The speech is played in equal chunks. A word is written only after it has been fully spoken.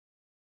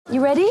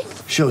You ready?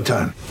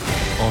 Showtime.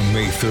 On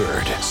May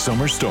 3rd,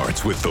 summer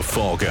starts with The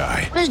Fall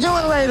Guy. Let's do it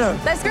later.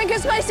 Let's drink a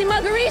spicy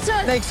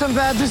margarita. Make some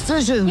bad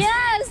decisions.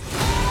 Yes!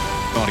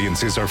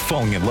 Audiences are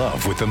falling in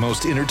love with the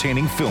most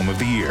entertaining film of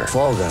the year.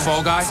 Fall Guy.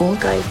 Fall Guy? Fall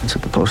Guy. That's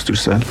what the poster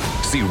said.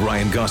 See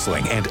Ryan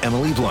Gosling and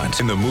Emily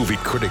Blunt in the movie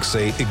critics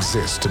say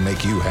exists to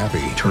make you happy.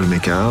 Trying to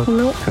make it out?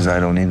 Nope. Because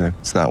I don't either.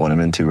 It's not what I'm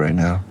into right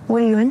now.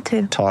 What are you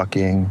into?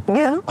 Talking.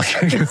 Yeah.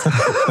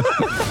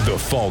 The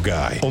Fall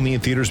Guy. Only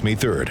in theaters May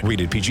 3rd.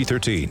 Rated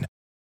PG-13.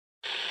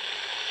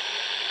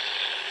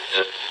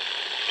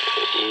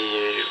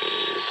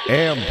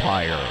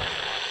 Empire.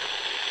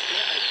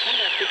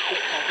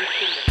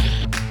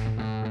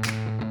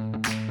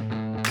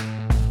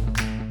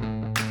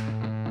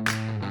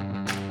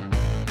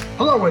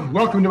 Hello and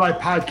welcome to my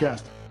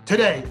podcast.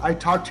 Today, I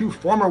talk to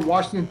former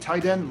Washington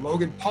tight end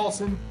Logan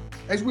Paulsen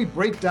as we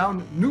break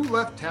down new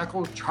left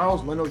tackle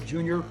Charles Leno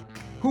Jr.,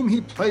 whom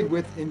he played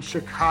with in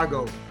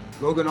Chicago.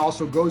 Logan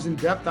also goes in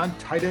depth on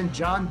tight end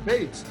John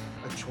Bates,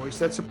 a choice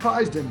that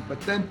surprised him,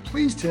 but then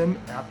pleased him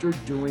after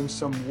doing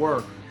some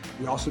work.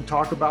 We also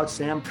talk about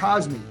Sam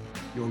Cosmi.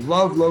 You'll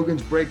love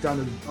Logan's breakdown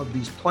of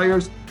these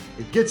players.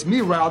 It gets me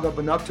riled up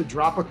enough to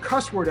drop a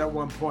cuss word at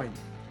one point.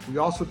 We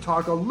also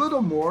talk a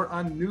little more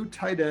on new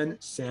tight end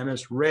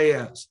Sammis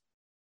Reyes.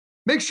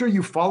 Make sure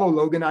you follow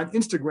Logan on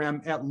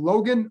Instagram at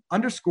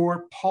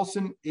Logan_Paulsen82,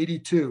 Paulsen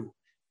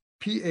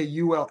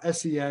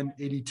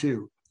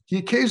 82. He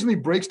occasionally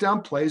breaks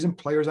down plays and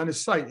players on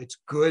his site. It's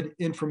good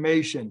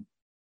information.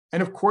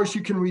 And of course,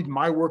 you can read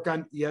my work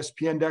on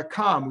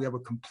ESPN.com. We have a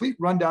complete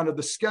rundown of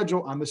the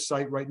schedule on the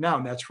site right now,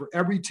 and that's for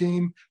every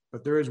team,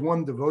 but there is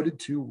one devoted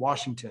to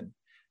Washington.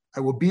 I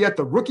will be at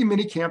the rookie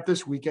mini camp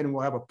this weekend, and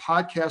we'll have a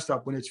podcast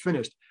up when it's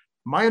finished.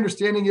 My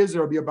understanding is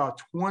there will be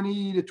about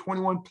 20 to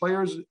 21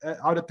 players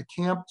out at the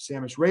camp.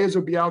 Sammis Reyes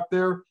will be out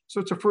there. So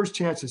it's a first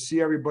chance to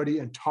see everybody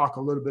and talk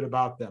a little bit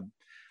about them.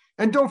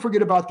 And don't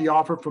forget about the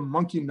offer from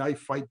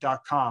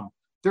monkeyknifefight.com.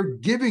 They're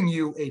giving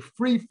you a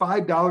free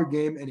 $5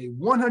 game and a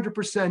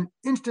 100%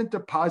 instant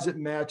deposit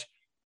match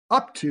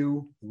up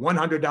to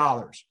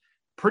 $100.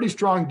 Pretty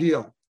strong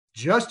deal.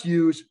 Just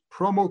use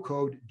promo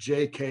code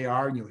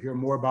JKR, and you'll hear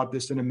more about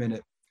this in a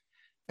minute.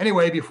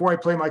 Anyway, before I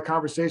play my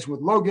conversation with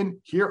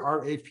Logan, here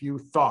are a few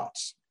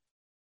thoughts.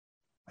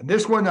 And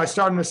this one, I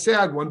started on a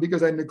sad one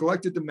because I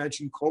neglected to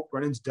mention Colt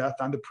Brennan's death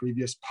on the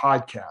previous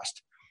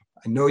podcast.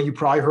 I know you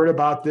probably heard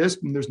about this,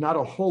 and there's not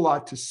a whole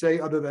lot to say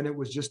other than it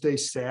was just a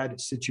sad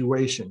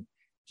situation.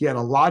 He had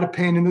a lot of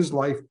pain in his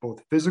life,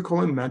 both physical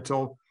and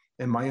mental,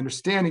 and my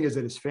understanding is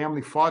that his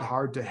family fought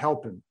hard to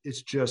help him.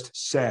 It's just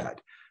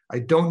sad. I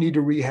don't need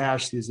to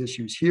rehash these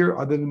issues here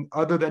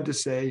other than to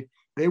say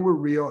they were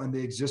real and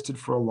they existed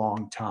for a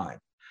long time.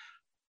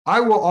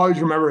 I will always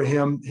remember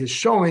his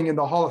showing in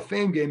the Hall of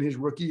Fame game his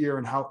rookie year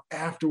and how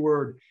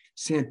afterward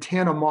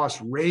Santana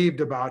Moss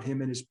raved about him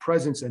and his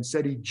presence and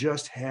said he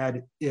just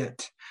had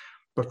it.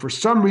 But for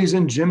some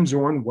reason, Jim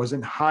Zorn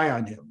wasn't high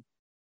on him.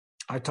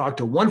 I talked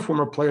to one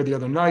former player the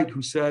other night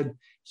who said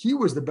he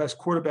was the best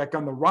quarterback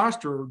on the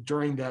roster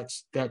during that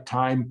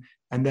time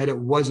and that it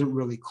wasn't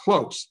really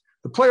close.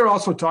 The player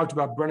also talked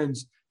about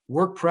Brennan's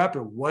work prep.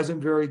 It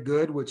wasn't very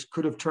good, which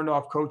could have turned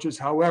off coaches.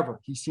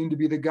 However, he seemed to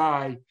be the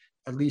guy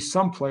at least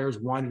some players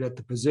wanted at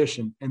the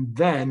position, and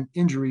then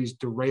injuries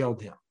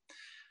derailed him.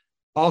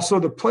 Also,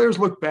 the players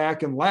look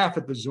back and laugh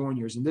at the Zorn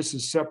years, and this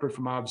is separate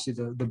from obviously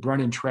the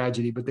Brennan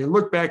tragedy, but they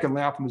look back and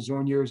laugh on the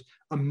Zorn years,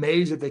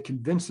 amazed that they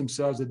convinced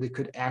themselves that they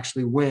could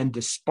actually win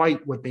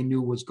despite what they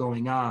knew was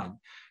going on.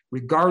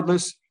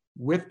 Regardless,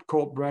 with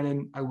Colt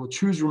Brennan, I will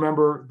choose to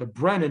remember the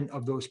Brennan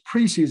of those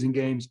preseason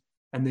games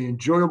and the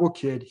enjoyable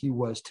kid he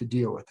was to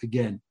deal with.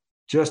 Again,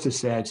 just a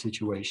sad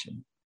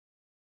situation.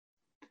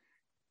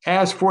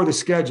 As for the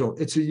schedule,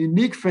 it's a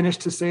unique finish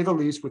to say the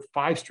least with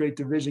 5 straight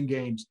division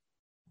games.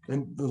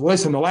 And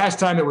listen, the last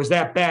time it was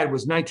that bad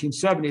was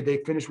 1970. They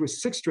finished with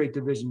 6 straight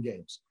division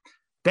games.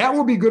 That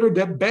will be good or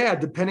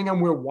bad depending on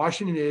where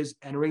Washington is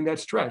entering that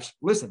stretch.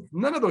 Listen,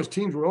 none of those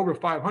teams were over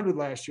 500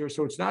 last year,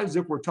 so it's not as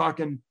if we're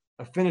talking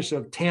a finish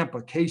of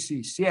Tampa,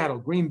 KC, Seattle,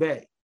 Green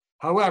Bay.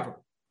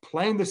 However,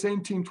 playing the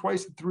same team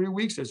twice in 3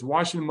 weeks, as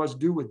Washington must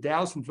do with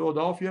Dallas and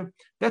Philadelphia,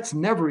 that's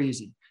never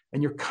easy.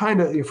 And you're kind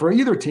of, for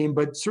either team,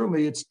 but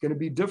certainly it's going to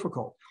be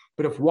difficult.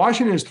 But if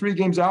Washington is 3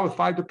 games out with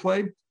 5 to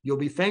play, you'll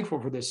be thankful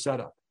for this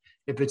setup.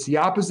 If it's the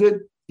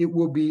opposite, it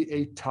will be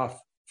a tough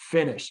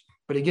finish.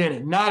 But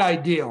again, not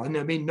ideal. And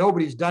I mean,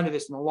 nobody's done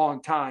this in a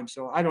long time.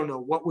 So I don't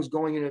know what was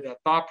going into that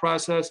thought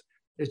process.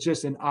 It's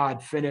just an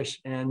odd finish.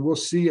 And we'll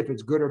see if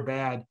it's good or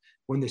bad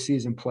when the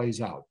season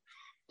plays out.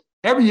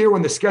 Every year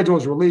when the schedule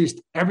is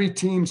released, every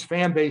team's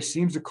fan base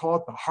seems to call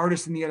it the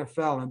hardest in the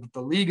NFL and that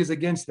the league is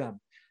against them.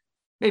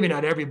 Maybe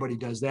not everybody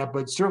does that,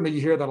 but certainly you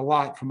hear that a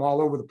lot from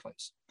all over the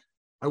place.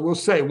 I will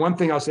say, one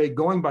thing I'll say,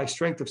 going by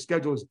strength of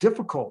schedule is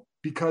difficult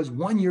because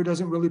one year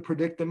doesn't really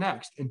predict the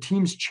next, and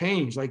teams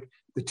change. Like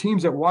the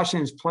teams that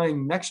Washington is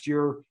playing next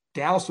year,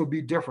 Dallas will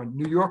be different.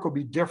 New York will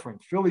be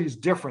different. Philly is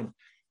different.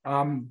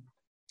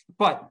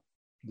 But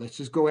let's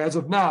just go as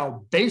of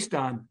now, based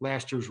on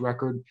last year's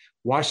record,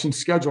 Washington's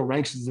schedule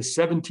ranks as the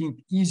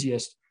 17th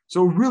easiest.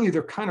 So really,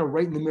 they're kind of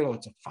right in the middle.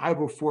 It's a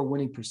 504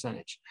 winning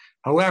percentage.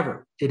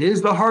 However, it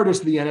is the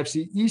hardest of the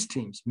NFC East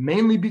teams,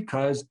 mainly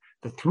because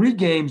the 3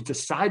 games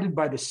decided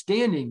by the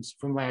standings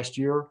from last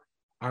year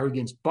are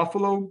against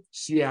Buffalo,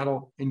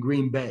 Seattle, and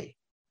Green Bay.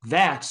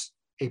 That's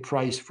a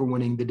price for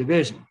winning the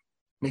division.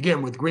 And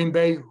again, with Green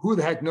Bay, who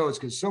the heck knows?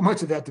 Because so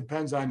much of that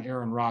depends on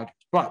Aaron Rodgers.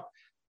 But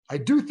I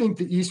do think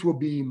the East will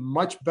be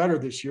much better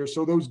this year,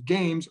 so those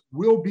games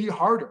will be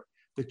harder.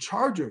 The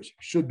Chargers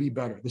should be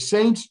better. The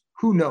Saints,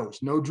 who knows?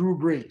 No Drew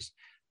Brees.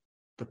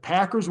 The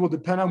Packers will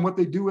depend on what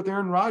they do with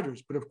Aaron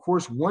Rodgers. But of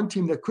course, one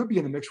team that could be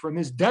in the mix for him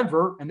is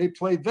Denver, and they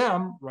play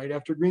them right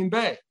after Green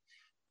Bay.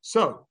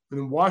 So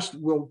then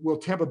will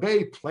Tampa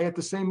Bay play at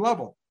the same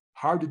level?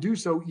 Hard to do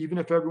so, even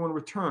if everyone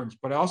returns.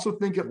 But I also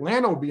think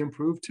Atlanta will be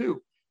improved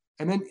too.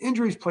 And then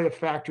injuries play a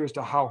factor as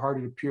to how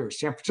hard it appears.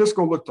 San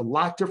Francisco looked a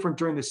lot different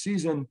during the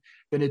season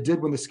than it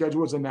did when the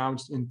schedule was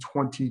announced in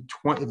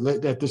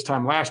 2020 at this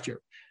time last year.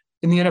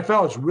 In the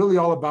NFL, it's really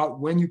all about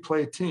when you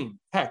play a team.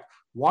 Heck,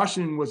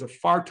 Washington was a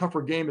far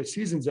tougher game at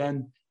season's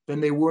end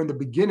than they were in the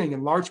beginning,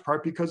 in large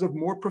part because of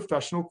more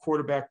professional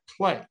quarterback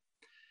play.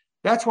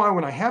 That's why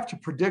when I have to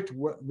predict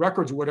what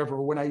records or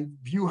whatever, when I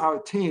view how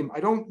a team, I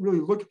don't really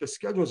look at the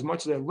schedule as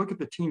much as I look at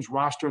the team's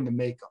roster and the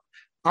makeup.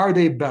 Are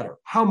they better?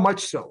 How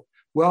much so?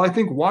 Well, I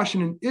think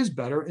Washington is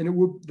better,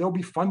 and they'll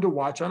be fun to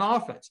watch on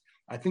offense.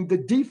 I think the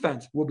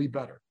defense will be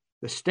better.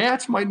 The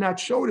stats might not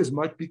show it as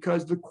much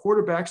because the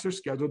quarterbacks are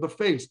scheduled to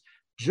face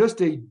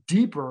just a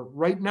deeper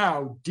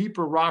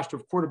roster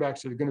of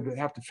quarterbacks that are going to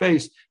have to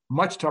face,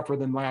 much tougher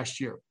than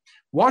last year.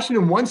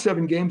 Washington won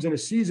 7 games in a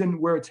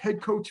season where its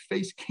head coach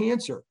faced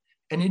cancer,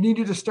 and he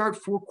needed to start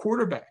 4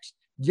 quarterbacks.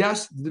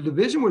 Yes, the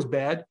division was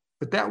bad,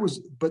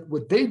 but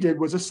what they did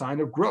was a sign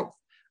of growth.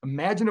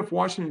 Imagine if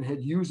Washington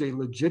had used a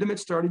legitimate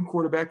starting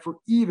quarterback for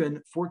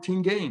even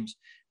 14 games.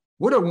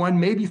 Would have won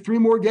maybe 3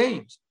 more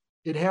games.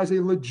 It has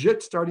a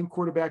legit starting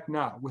quarterback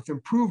now with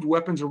improved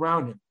weapons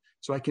around him.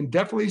 So I can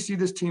definitely see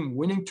this team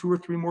winning 2 or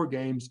 3 more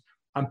games.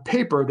 On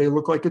paper, they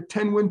look like a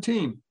 10-win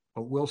team,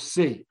 but we'll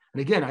see. And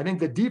again, I think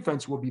the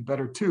defense will be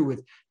better too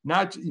with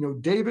not,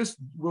 Davis,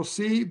 we'll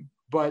see,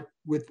 but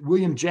with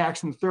William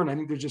Jackson III, I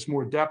think there's just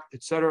more depth,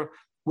 et cetera.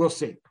 We'll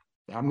see.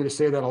 I'm going to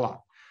say that a lot.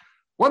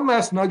 One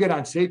last nugget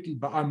on safety,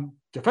 on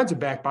defensive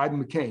back,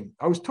 Biden McCain.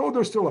 I was told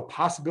there's still a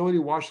possibility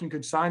Washington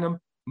could sign him.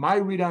 My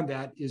read on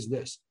that is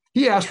this.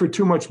 He asked for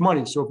too much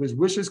money, so if his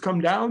wishes come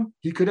down,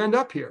 he could end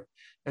up here.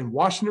 And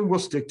Washington will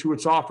stick to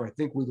its offer. I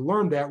think we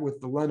learned that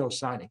with the Leno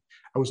signing.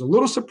 I was a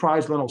little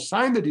surprised Leno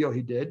signed the deal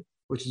he did,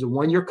 which is a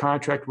 1-year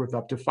contract worth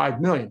up to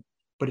 $5 million.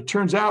 But it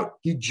turns out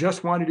he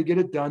just wanted to get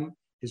it done.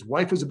 His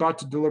wife is about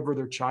to deliver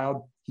their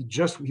child.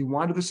 He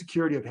wanted the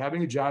security of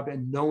having a job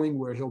and knowing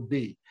where he'll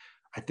be.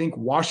 I think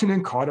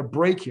Washington caught a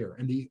break here.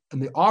 And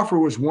the offer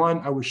was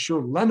one I was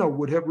sure Leno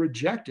would have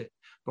rejected.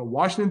 But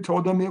Washington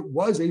told them it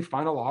was a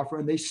final offer,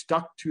 and they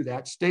stuck to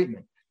that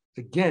statement.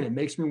 Again, it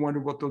makes me wonder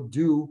what they'll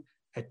do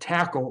at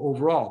tackle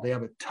overall. They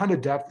have a ton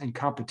of depth and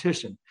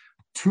competition.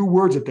 2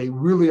 words that they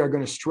really are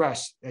going to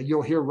stress. And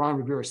you'll hear Ron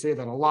Rivera say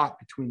that a lot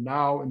between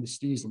now and the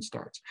season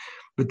starts.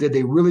 But did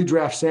they really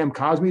draft Sam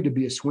Cosmi to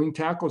be a swing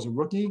tackle as a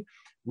rookie?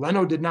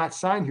 Leno did not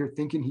sign here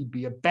thinking he'd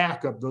be a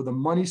backup, though the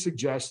money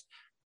suggests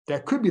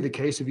that could be the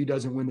case if he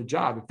doesn't win the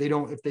job,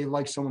 if they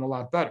like someone a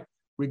lot better.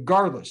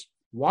 Regardless,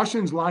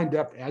 Washington's line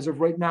depth as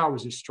of right now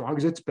is as strong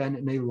as it's been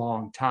in a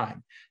long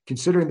time.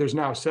 Considering there's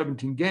now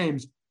 17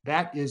 games,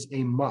 that is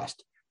a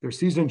must. Their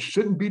season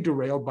shouldn't be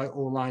derailed by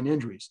O-line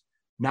injuries.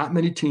 Not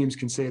many teams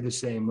can say the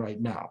same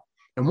right now.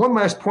 And one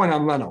last point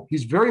on Leno.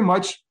 He's very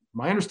much,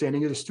 my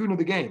understanding, is a student of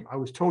the game. I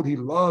was told he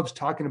loves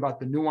talking about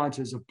the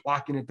nuances of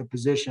blocking at the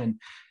position,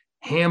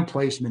 hand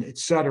placement, et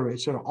cetera,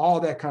 all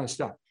that kind of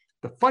stuff.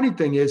 The funny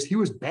thing is he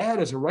was bad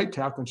as a right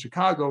tackle in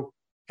Chicago,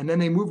 and then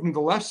they moved him to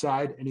the left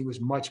side, and he was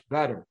much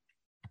better.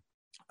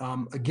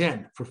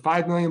 Again, for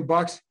 $5 million,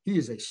 he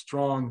is a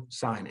strong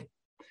signing.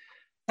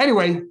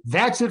 Anyway,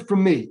 that's it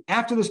from me.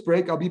 After this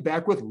break, I'll be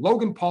back with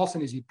Logan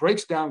Paulsen as he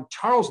breaks down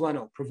Charles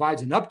Leno,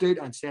 provides an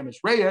update on Sammis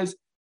Reyes,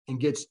 and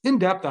gets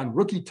in-depth on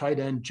rookie tight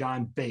end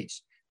John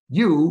Bates.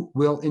 You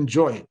will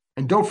enjoy it.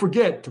 And don't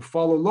forget to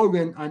follow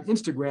Logan on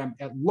Instagram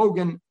at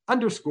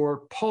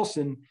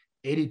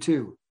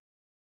Logan_Paulsen82.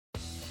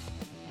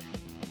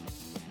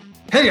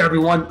 Hey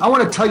everyone, I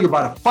want to tell you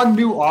about a fun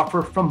new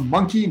offer from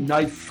Monkey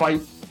Knife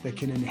Fight that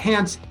can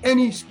enhance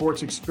any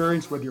sports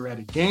experience, whether you're at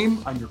a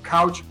game, on your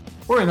couch,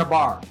 or in a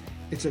bar.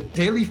 It's a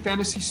daily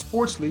fantasy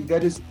sports league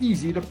that is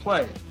easy to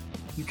play.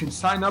 You can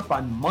sign up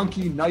on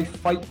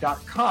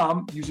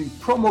monkeyknifefight.com using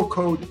promo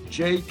code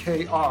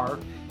JKR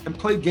and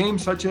play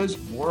games such as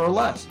More or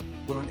Less.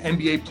 Will an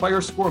NBA player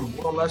score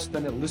more or less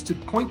than a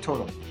listed point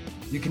total?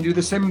 You can do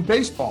the same in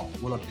baseball.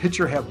 Will a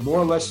pitcher have more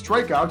or less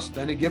strikeouts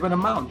than a given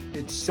amount,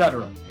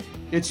 etc.?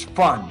 It's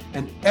fun.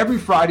 And every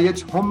Friday,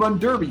 it's Home Run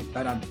Derby.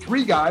 Bet on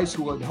 3 guys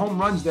who had home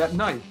runs that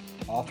night.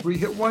 All 3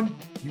 hit one,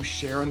 you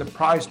share in the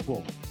prize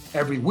pool.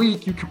 Every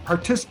week, you can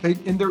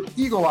participate in their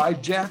Eagle Eye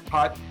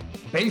Jackpot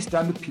based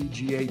on the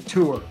PGA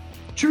Tour.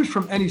 Choose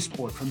from any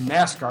sport from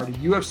NASCAR to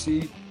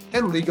UFC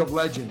and League of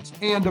Legends.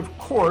 And of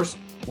course,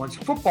 once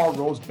football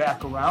rolls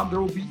back around, there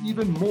will be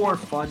even more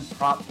fun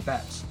prop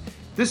bets.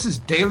 This is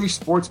daily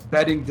sports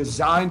betting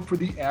designed for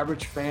the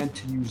average fan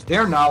to use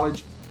their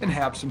knowledge and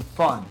have some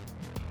fun.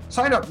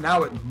 Sign up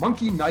now at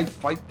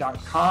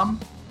monkeyknifefight.com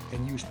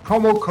and use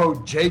promo code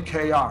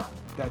JKR.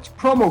 That's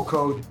promo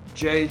code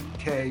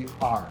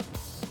JKR.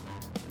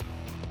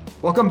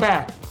 Welcome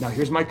back. Now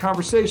here's my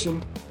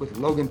conversation with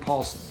Logan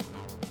Paulsen.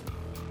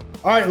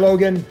 All right,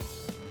 Logan,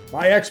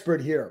 my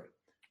expert here.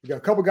 We got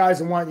a couple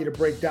guys I want you to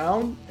break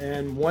down,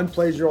 and one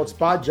plays your old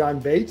spot, John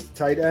Bates,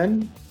 tight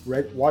end,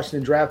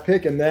 Washington draft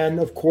pick. And then,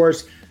 of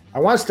course, I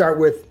want to start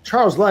with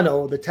Charles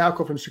Leno, the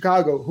tackle from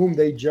Chicago, whom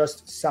they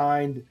just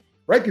signed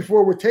right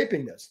before we're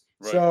taping this.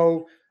 Right.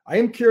 So I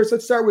am curious.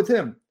 Let's start with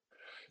him.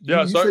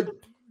 You said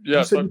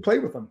you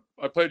played with him.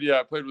 I played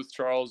with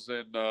Charles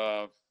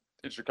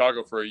in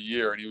Chicago for a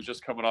year, and he was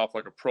just coming off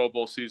like a Pro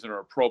Bowl season or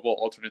a Pro Bowl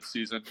alternate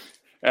season.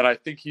 And I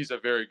think he's a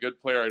very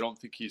good player. I don't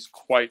think he's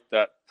quite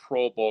that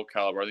Pro Bowl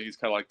caliber. I think he's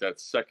kind of like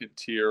that second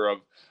tier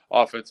of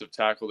offensive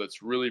tackle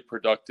that's really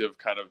productive,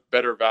 kind of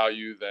better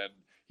value than,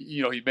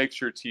 he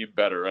makes your team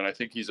better. And I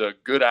think he's a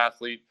good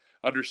athlete,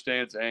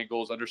 understands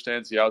angles,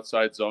 understands the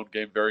outside zone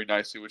game very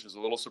nicely, which is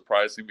a little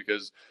surprising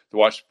because the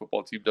Washington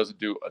football team doesn't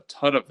do a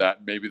ton of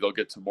that. Maybe they'll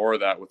get to more of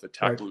that with a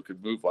tackle who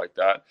can move like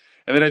that.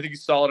 And then I think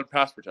he's solid in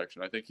pass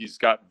protection. I think he's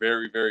got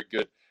very, very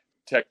good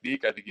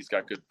technique. I think he's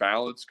got good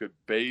balance, good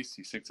base.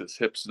 He sinks his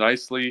hips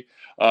nicely.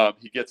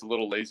 He gets a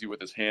little lazy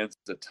with his hands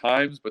at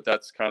times, but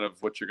that's kind of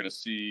what you're going to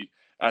see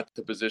at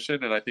the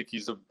position. And I think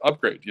he's an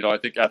upgrade. I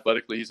think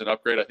athletically he's an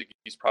upgrade. I think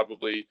he's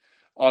probably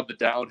on the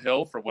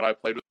downhill from when I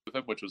played with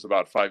him, which was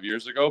about 5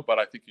 years ago, but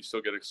I think you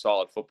still get a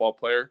solid football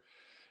player.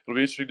 It'll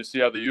be interesting to see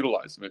how they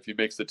utilize him, if he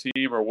makes the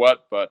team or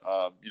what. But,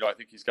 I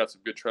think he's got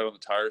some good tread on the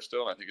tire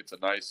still. And I think it's a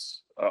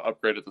nice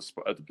upgrade at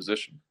the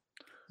position.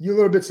 You're a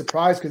little bit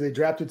surprised because they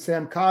drafted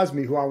Sam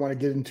Cosmi, who I want to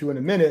get into in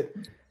a minute.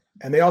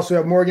 And they also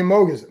have Morgan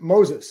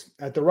Moses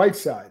at the right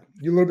side.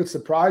 You a little bit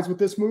surprised with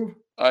this move?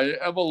 I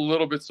am a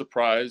little bit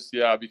surprised,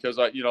 yeah, because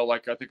I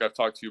think I've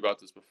talked to you about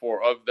this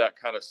before. Of that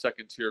kind of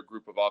second tier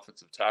group of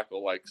offensive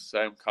tackle, like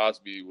Sam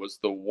Cosmi was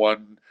the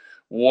one,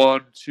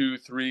 two,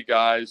 three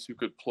guys who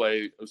could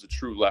play as a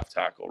true left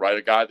tackle, right?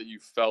 A guy that you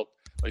felt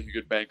like you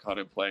could bank on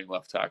him playing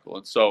left tackle.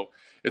 And so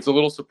it's a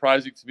little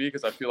surprising to me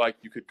because I feel like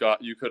you could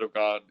have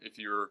gone if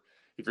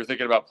you're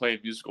thinking about playing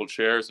musical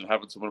chairs and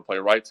having someone play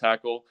right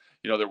tackle,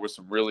 there was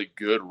some really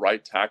good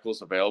right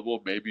tackles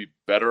available, maybe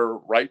better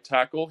right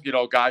tackle,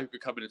 a guy who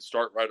could come in and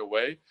start right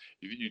away.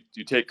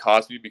 You take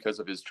Cosmi because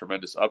of his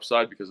tremendous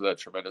upside, because of that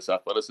tremendous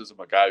athleticism,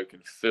 a guy who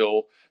can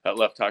fill that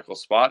left tackle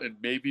spot. And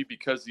maybe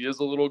because he is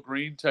a little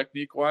green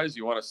technique-wise,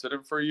 you want to sit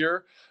him for a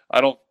year.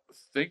 I don't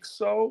think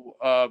so,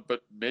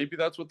 but maybe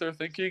that's what they're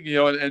thinking,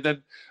 and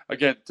then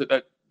again, to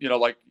that,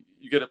 like,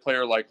 you get a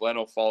player like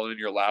Leno falling in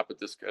your lap at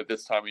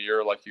this time of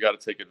year, like you got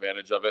to take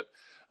advantage of it.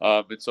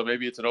 And so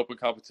maybe it's an open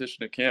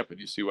competition at camp and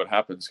you see what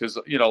happens. Because,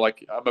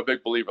 like I'm a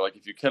big believer, like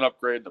if you can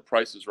upgrade and the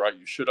price is right,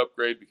 you should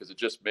upgrade because it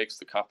just makes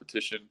the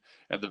competition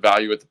and the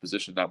value at the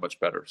position that much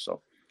better.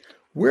 So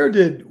where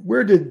did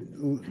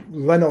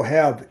Leno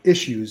have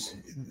issues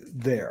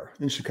there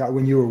in Chicago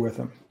when you were with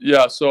him?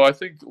 Yeah, so I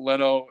think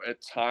Leno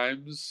at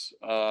times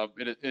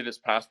in his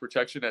pass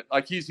protection,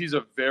 he's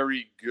a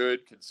very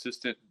good,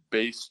 consistent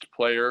based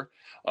player.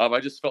 I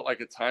just felt like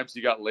at times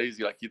he got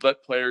lazy. Like he'd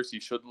let players he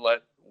shouldn't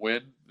let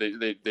win.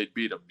 They'd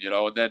beat him,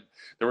 And then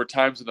there were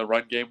times in the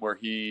run game where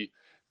he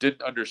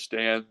didn't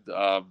understand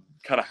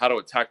kind of how to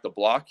attack the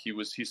block.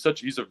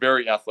 He's a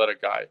very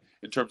athletic guy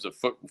in terms of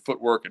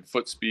footwork and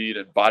foot speed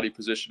and body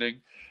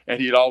positioning. And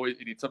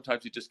he'd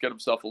sometimes just get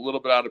himself a little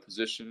bit out of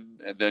position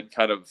and then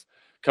kind of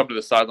come to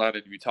the sideline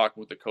and be talking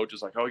with the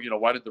coaches like,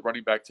 why did the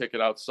running back take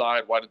it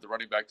outside? Why did the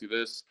running back do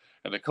this?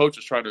 And the coach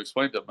is trying to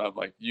explain to him, I'm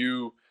like,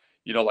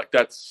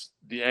 that's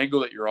the angle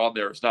that you're on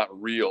there is not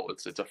real.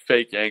 It's a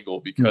fake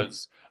angle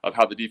because of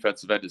how the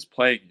defensive end is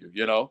playing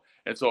you,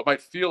 And so it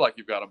might feel like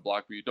you've got him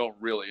blocked, but you don't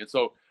really. And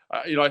so,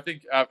 I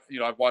think,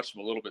 I've watched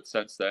him a little bit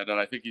since then, and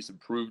I think he's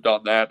improved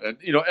on that. And,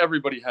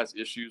 everybody has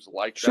issues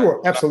like that.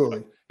 Sure,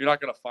 absolutely. You're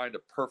not going to find a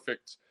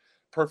perfect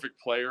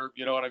player,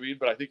 you know what I mean?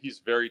 But I think he's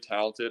very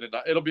talented, and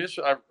it'll be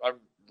interesting. I'm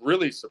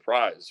really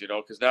surprised,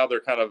 because now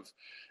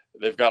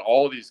they've got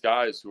all of these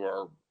guys who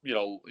are,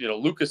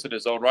 Lucas in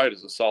his own right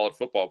is a solid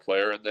football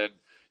player. And then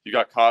you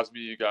got Cosmi,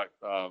 you got,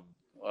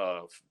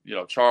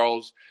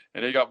 Charles,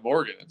 and then you got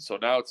Morgan. And so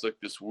now it's like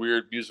this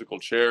weird musical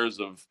chairs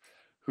of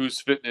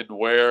who's fitting in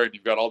where, and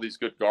you've got all these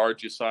good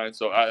guards you signed.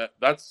 So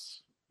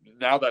that's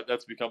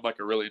become like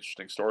a really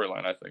interesting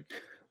storyline, I think.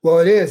 Well,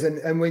 it is.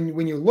 And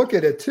when you look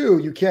at it too,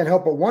 you can't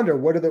help but wonder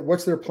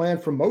what's their plan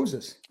for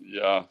Moses?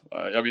 Yeah.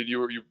 I mean,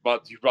 you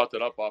brought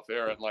that up off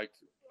air, and like,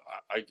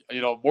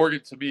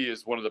 Morgan to me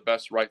is one of the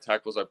best right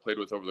tackles I've played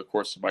with over the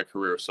course of my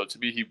career. So to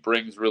me, he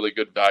brings really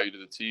good value to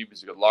the team.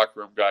 He's a good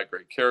locker room guy,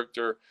 great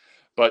character.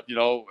 But,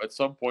 at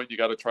some point you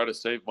got to try to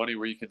save money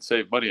where you can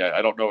save money.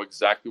 I don't know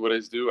exactly what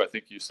he's due. I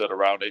think you said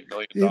around $8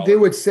 million. They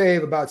would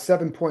save about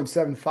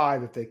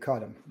 7.75 if they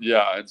cut him.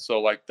 Yeah. And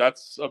so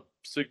that's a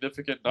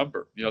significant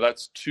number.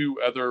 That's 2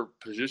 other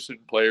position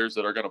players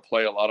that are going to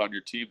play a lot on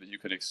your team that you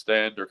can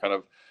extend or kind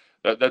of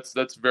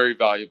that's very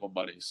valuable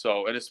money.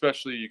 So, and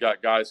especially you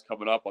got guys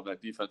coming up on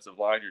that defensive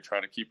line you're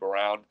trying to keep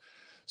around.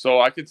 So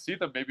I could see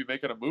them maybe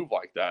making a move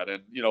like that.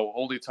 And,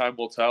 only time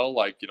will tell.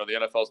 The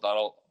NFL is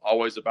not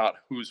always about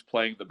who's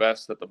playing the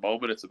best at the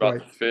moment. It's about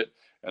the fit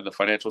and the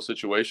financial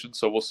situation.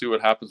 So we'll see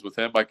what happens with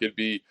him. It'd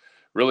be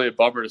really a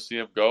bummer to see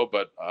him go,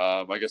 but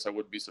I guess I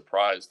wouldn't be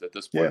surprised at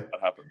this point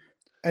that happened.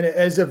 And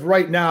as of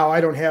right now, I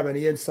don't have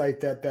any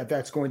insight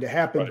that's going to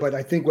happen. But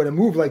I think when a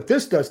move like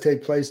this does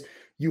take place,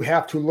 you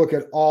have to look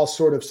at all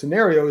sort of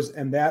scenarios,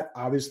 and that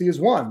obviously is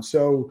one.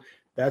 So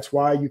that's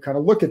why you kind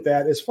of look at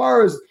that. As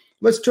far as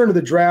let's turn to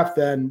the draft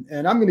then,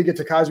 and I'm going to get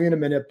to Cosmi in a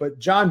minute, but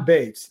John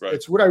Bates,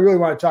 it's what I really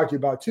want to talk to you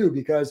about too,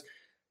 because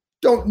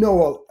don't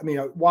know,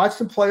 I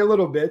watched him play a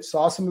little bit,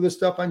 saw some of the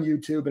stuff on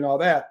YouTube and all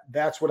that.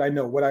 That's what I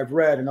know, what I've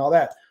read and all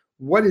that.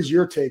 What is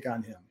your take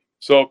on him?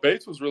 So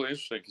Bates was really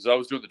interesting because I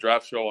was doing the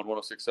draft show on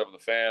 106.7 The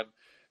Fan,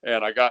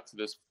 and I got to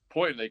this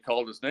point and they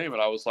called his name,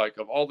 and I was like,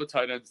 of all the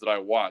tight ends that I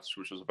watched,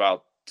 which was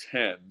about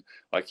 10,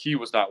 he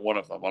was not one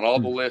of them. On all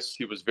the lists,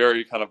 he was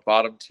very kind of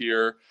bottom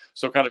tier.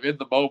 So kind of in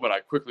the moment, I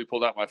quickly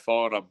pulled out my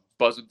phone. I'm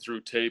buzzing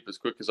through tape as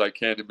quick as I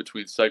can in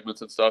between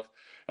segments and stuff.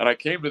 And I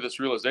came to this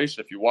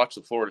realization, if you watch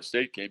the Florida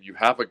State game, you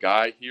have a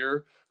guy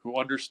here who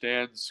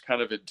understands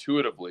kind of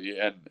intuitively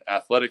and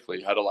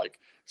athletically how to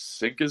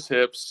sink his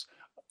hips.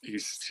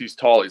 He's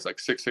tall. He's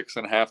 6'6"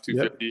 and a half,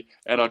 250,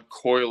 and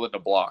uncoil into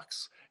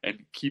blocks and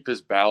keep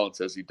his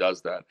balance as he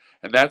does that.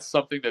 And that's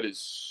something that is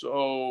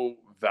so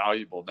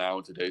valuable now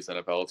in today's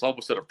NFL. It's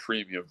almost at a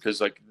premium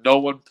because no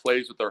one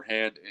plays with their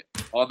hand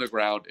on the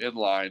ground in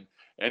line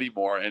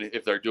anymore. And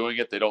if they're doing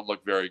it, they don't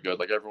look very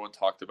good. Everyone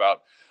talked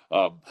about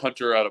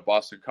Hunter out of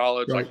Boston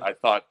College. Right. I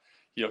thought,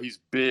 he's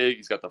big,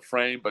 he's got the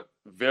frame, but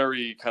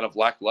very kind of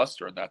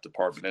lackluster in that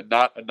department and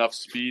not enough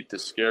speed to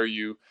scare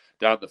you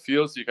down the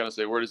field. So you kind of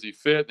say, where does he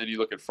fit? Then you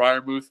look at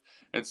Freiermuth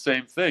and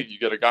same thing. You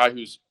get a guy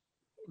who's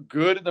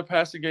good in the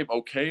passing game,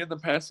 okay in the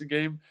passing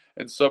game,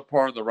 and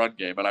subpar in the run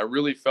game. And I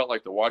really felt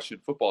like the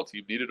Washington football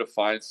team needed to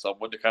find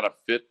someone to kind of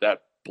fit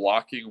that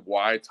blocking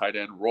wide tight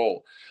end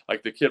role.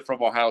 Like the kid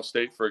from Ohio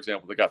State, for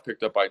example, that got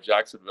picked up by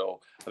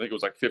Jacksonville. I think it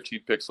was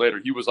 15 picks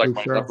later. He was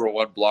my number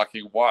one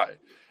blocking wide.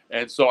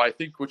 And so I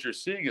think what you're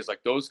seeing is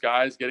those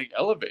guys getting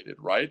elevated,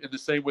 right? In the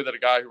same way that a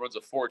guy who runs a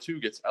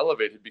 4.2 gets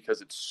elevated because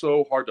it's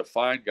so hard to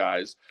find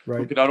guys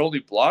who can not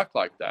only block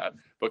like that,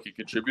 but can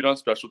contribute on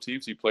special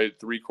teams. He played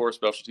 3 core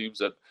special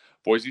teams at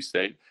Boise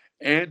State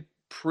and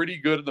pretty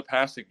good in the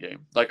passing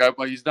game.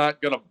 He's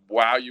not going to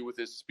wow you with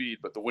his speed,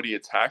 but when he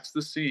attacks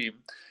the seam,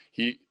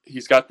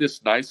 he's got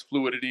this nice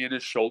fluidity in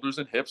his shoulders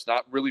and hips,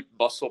 not really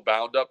muscle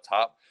bound up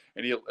top.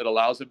 And it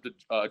allows him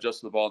to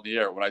adjust the ball in the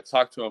air. When I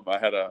talked to him, I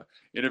had an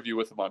interview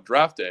with him on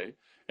draft day,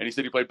 and he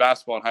said he played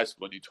basketball in high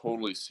school, and you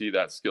totally see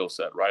that skill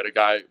set, right? A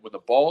guy, when the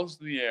ball's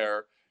in the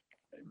air,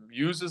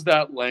 uses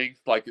that length,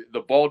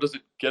 the ball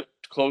doesn't get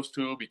close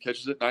to him. He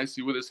catches it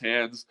nicely with his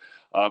hands.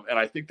 And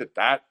I think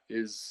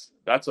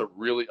that's a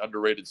really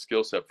underrated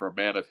skill set for a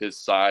man of his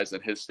size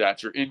and his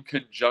stature in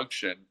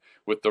conjunction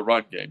with the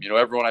run game.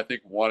 Everyone, I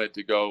think, wanted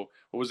to go,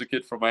 what was the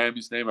kid from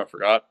Miami's name? I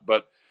forgot,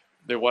 but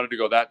they wanted to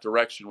go that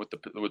direction with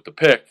the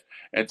pick.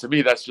 And to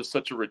me, that's just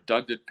such a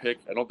redundant pick.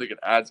 I don't think it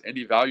adds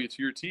any value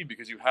to your team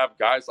because you have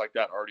guys like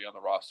that already on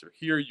the roster.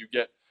 Here you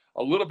get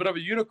a little bit of a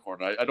unicorn.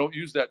 I don't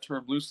use that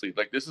term loosely.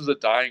 This is a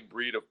dying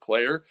breed of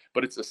player,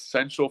 but it's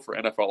essential for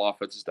NFL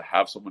offenses to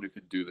have someone who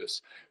can do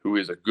this, who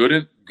is a good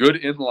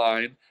in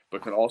line,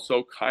 but can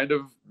also kind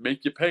of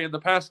make you pay in the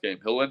pass game.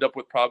 He'll end up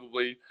with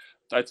probably,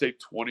 I'd say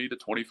 20 to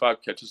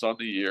 25 catches on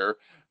the year.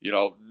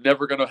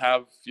 Never going to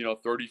have,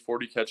 30,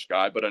 40 catch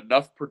guy, but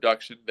enough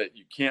production that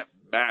you can't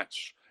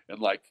match and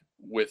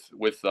with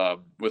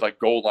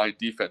goal line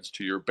defense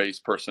to your base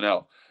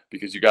personnel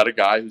because you got a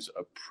guy who's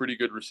a pretty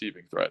good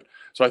receiving threat.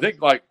 So I think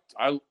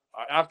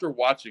after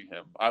watching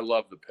him, I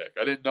love the pick.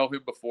 I didn't know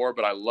him before,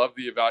 but I love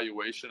the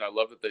evaluation. I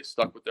love that they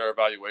stuck with their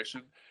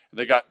evaluation and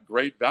they got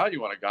great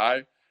value on a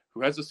guy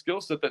who has a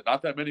skill set that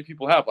not that many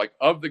people have.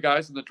 Of the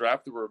guys in the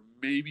draft, there were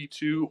maybe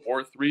 2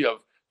 or 3 of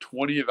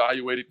 20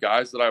 evaluated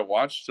guys that I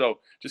watched. So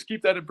just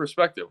keep that in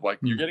perspective.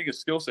 You're getting a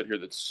skill set here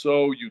that's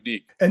so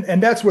unique.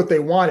 And that's what they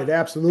wanted.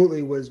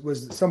 Absolutely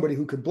was somebody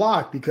who could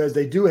block because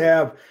they do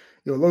have,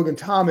 Logan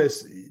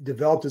Thomas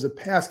developed as a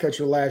pass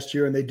catcher last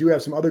year, and they do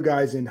have some other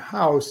guys in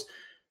house.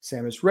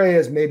 Samus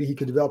Reyes, maybe he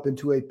could develop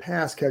into a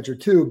pass catcher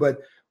too. But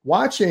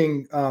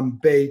watching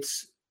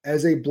Bates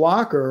as a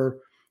blocker,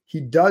 he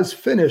does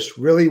finish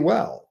really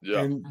well. Yeah.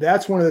 And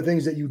that's one of the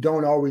things that you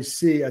don't always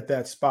see at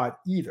that spot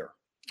either.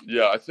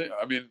 Yeah,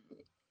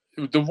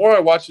 the more I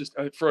watch this,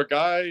 for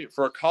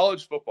a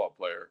college football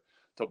player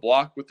to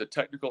block with the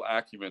technical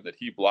acumen that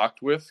he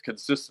blocked with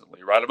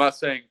consistently, right? I'm not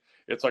saying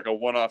it's a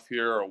one-off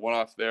here or a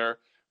one-off there.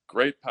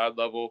 Great pad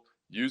level,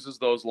 uses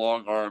those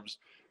long arms.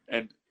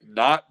 and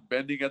not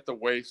bending at the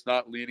waist,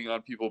 not leaning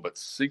on people, but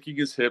sinking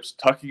his hips,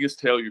 tucking his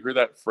tail. You hear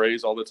that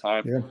phrase all the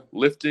time,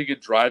 lifting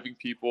and driving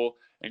people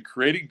and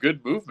creating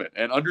good movement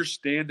and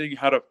understanding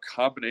how to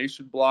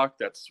combination block.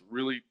 That's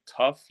really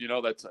tough. You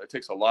know, it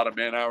takes a lot of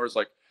man hours.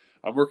 Like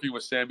I'm working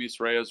with Sam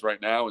Reyes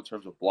right now in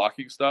terms of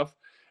blocking stuff.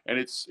 And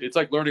it's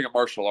like learning a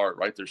martial art,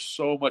 right? There's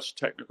so much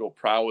technical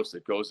prowess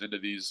that goes into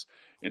these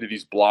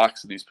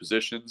blocks and these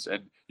positions,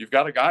 and you've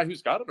got a guy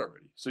who's got it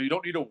already. So you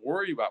don't need to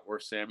worry about where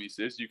Sammy's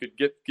is. You could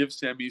give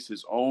Sammy's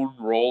his own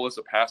role as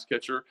a pass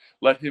catcher.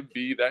 Let him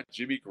be that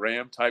Jimmy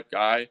Graham type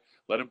guy.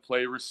 Let him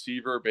play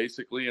receiver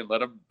basically, and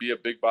let him be a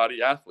big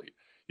body athlete.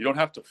 You don't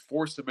have to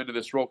force him into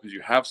this role because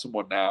you have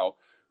someone now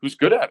who's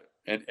good at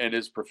it and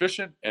is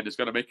proficient and is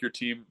going to make your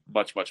team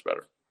much, much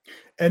better.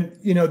 And,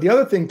 you know, the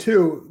other thing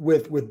too,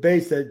 with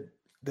Bates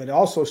that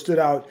also stood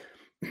out,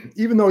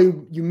 even though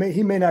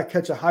he may not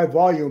catch a high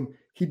volume,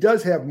 he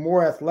does have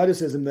more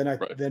athleticism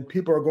than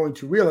people are going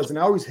to realize. And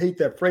I always hate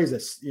that phrase.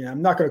 That's, you know,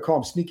 I'm not going to call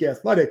him sneaky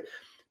athletic,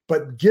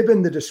 but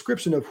given the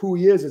description of who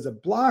he is as a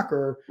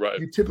blocker,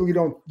 you typically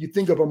you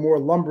think of a more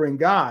lumbering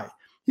guy.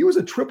 He was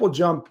a triple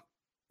jumper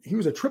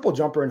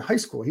in high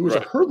school. He was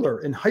a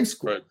hurdler in high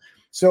school.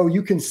 So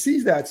you can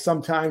see that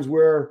sometimes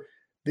where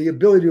the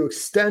ability to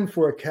extend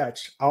for a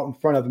catch out in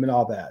front of him and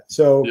all that.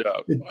 So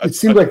it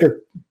seems like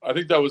I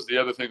think that was the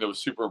other thing that was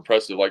super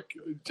impressive. Like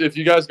if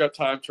you guys got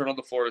time, turn on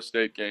the Florida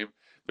State game.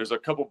 There's a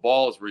couple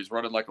balls where he's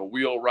running like a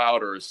wheel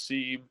route or a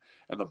seam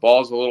and the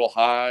ball's a little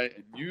high.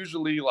 And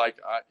usually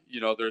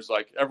there's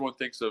like, everyone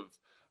thinks of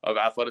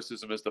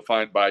athleticism as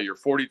defined by your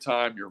 40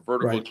 time, your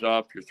vertical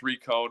jump, your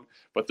 3-cone.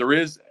 But there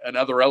is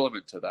another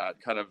element to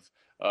that, kind of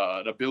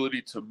an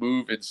ability to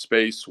move in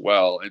space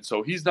well. And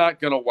so he's not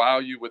going to wow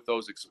you with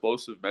those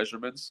explosive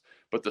measurements,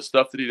 but the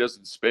stuff that he does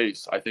in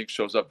space, I think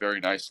shows up very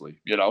nicely,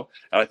 you know?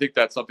 And I think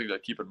that's something to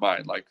keep in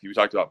mind. Like we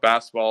talked about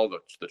basketball,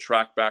 the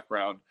track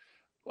background,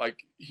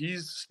 like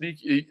he's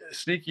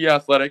sneaky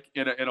athletic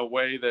in a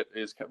way that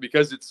is,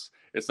 because it's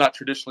not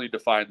traditionally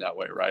defined that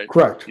way, right?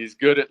 Correct. He's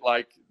good at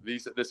like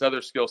this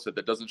other skill set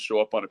that doesn't show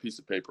up on a piece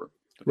of paper.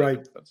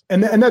 Right.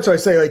 And that's what I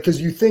say, like,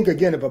 because you think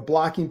again of a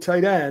blocking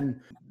tight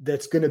end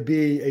that's going to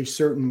be a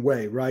certain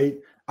way, right?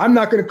 I'm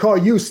not going to call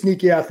you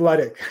sneaky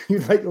athletic. You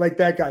like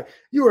that guy.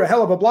 You were a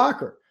hell of a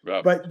blocker.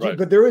 But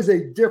there is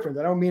a difference.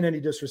 I don't mean any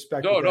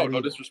disrespect.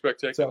 No disrespect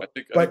taken. So, I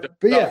think but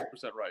yeah,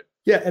 100% right.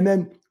 Yeah, and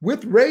then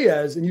with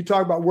Reyes, and you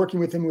talk about working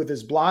with him with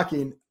his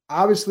blocking,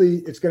 obviously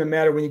it's going to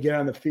matter when you get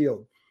on the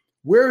field.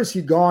 Where has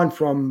he gone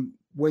from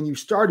when you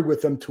started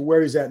with him to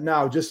where he's at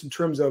now, just in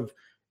terms of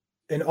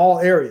in all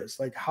areas?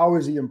 Like how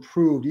has he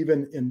improved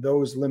even in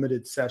those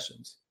limited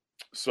sessions?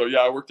 So yeah,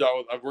 I've worked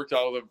out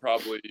with him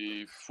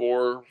probably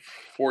four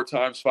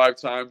times, 5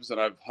 times, and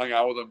I've hung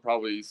out with him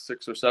probably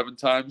 6 or 7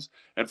 times.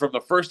 And from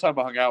the first time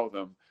I hung out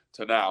with him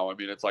to now, I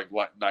mean, it's like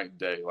night and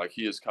day. Like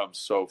he has come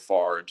so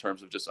far in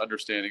terms of just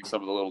understanding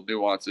some of the little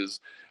nuances.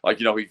 Like,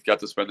 you know, he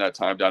got to spend that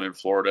time down in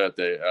Florida at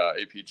the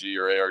APG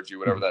or ARG,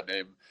 whatever that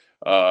name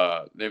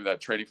of that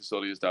training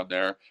facility is down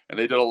there. And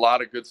they did a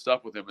lot of good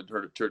stuff with him in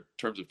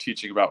terms of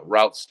teaching about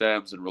route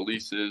stems and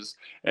releases.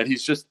 And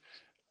he's just,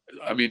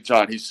 I mean,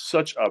 John, he's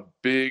such a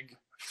big,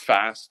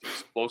 fast,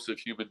 explosive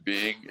human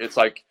being. It's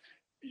like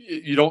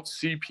you don't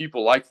see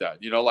people like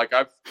that. You know, like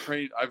I've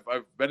been in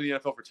the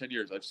NFL for 10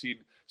 years. I've seen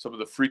some of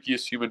the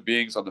freakiest human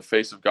beings on the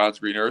face of God's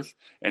green earth,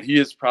 and he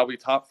is probably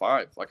top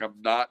 5. Like I'm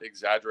not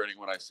exaggerating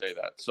when I say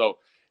that. So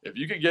if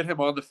you can get him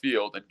on the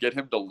field and get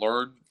him to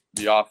learn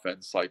the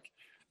offense, like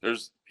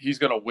he's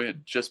going to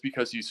win just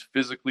because he's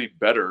physically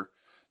better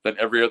than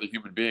every other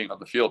human being on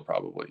the field,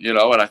 probably. You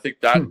know, and I think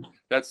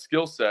that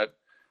skill set.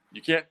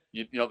 You can't,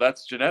 you know,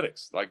 that's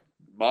genetics. Like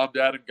mom,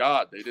 dad, and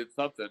God, they did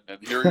something, and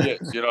here he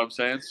is. You know what I'm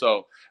saying?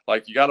 So,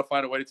 like, you got to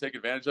find a way to take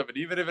advantage of it.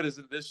 Even if it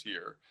isn't this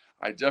year,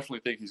 I definitely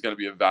think he's going to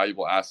be a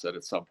valuable asset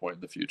at some point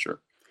in the future.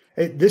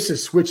 Hey, this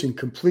is switching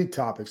complete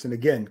topics. And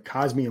again,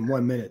 Cosme in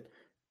 1 minute.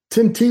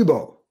 Tim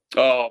Tebow.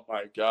 Oh,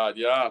 my God.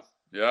 Yeah.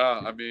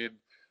 I mean,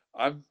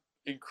 I'm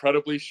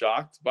incredibly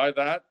shocked by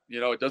that.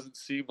 You know, it doesn't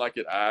seem like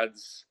it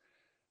adds –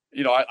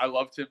 you know, I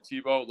love Tim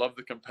Tebow, love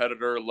the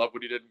competitor, love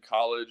what he did in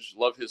college,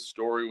 love his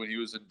story when he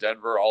was in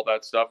Denver, all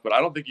that stuff. But I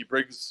don't think he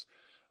brings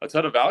a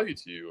ton of value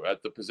to you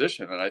at the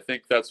position. And I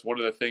think that's one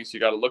of the things you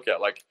got to look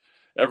at. Like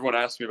everyone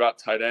asks me about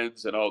tight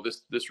ends and,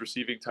 this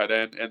receiving tight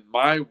end. And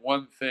my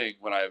one thing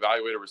when I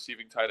evaluate a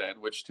receiving tight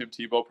end, which Tim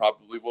Tebow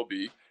probably will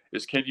be,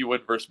 is can you win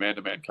versus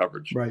man-to-man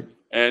coverage? Right.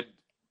 And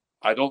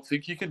I don't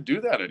think he can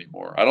do that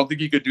anymore. I don't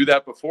think he could do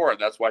that before, and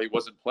that's why he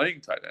wasn't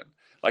playing tight end.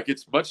 Like,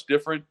 it's much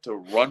different to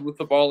run with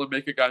the ball and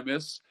make a guy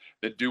miss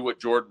than do what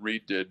Jordan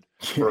Reed did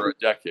for a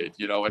decade,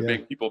 you know, and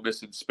make people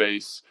miss in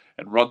space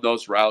and run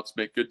those routes,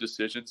 make good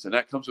decisions. And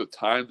that comes with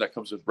time, that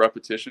comes with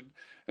repetition.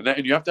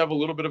 And you have to have a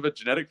little bit of a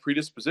genetic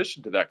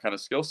predisposition to that kind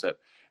of skill set.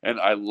 And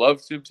I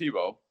love Tim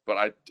Tebow,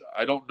 but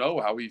I don't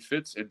know how he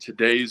fits in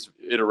today's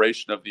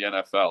iteration of the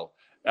NFL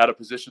at a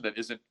position that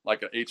isn't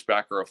like an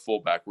H-back or a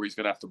fullback where he's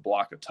going to have to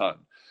block a ton.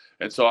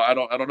 And so I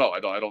don't know.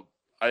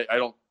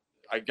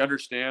 I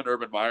understand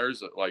Urban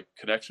Meyer's like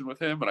connection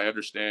with him, and I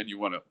understand you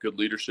want a good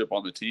leadership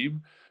on the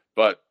team,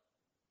 but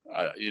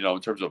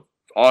in terms of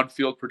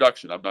on-field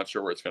production, I'm not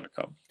sure where it's going to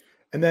come.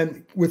 And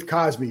then with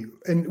Cosmi,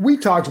 and we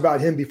talked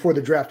about him before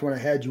the draft when I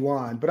had you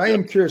on, but I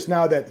am curious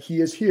now that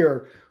he is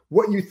here,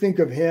 what you think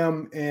of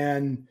him.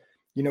 And,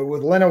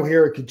 with Leno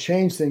here, it could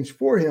change things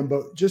for him,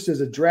 but just as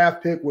a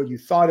draft pick, what you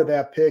thought of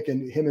that pick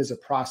and him as a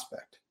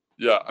prospect.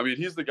 Yeah, I mean,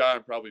 he's the guy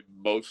I'm probably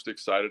most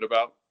excited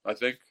about, I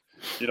think.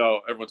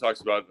 Everyone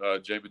talks about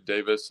Jamin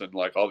Davis and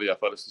like all the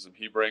athleticism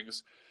he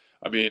brings.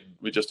 I mean,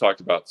 we just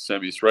talked about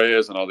Samis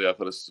Reyes and all the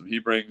athleticism he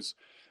brings.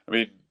 I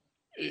mean,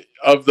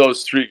 of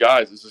those three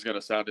guys, this is going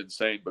to sound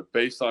insane, but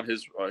based on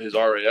his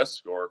RAS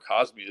score,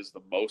 Cosmi is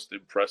the most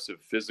impressive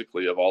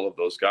physically of all of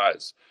those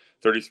guys.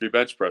 33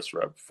 bench press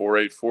rep,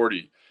 4.8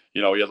 40. He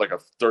had like a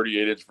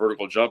 38-inch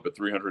vertical jump at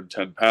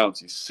 310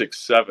 pounds. He's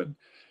 6'7".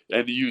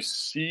 And you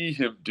see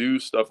him do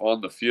stuff on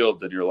the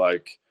field that you're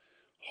like,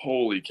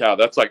 holy cow,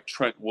 that's like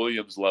Trent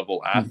Williams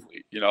level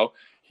athlete.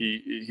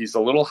 He's a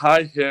little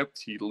high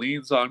hipped. He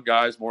leans on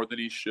guys more than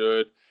he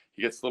should.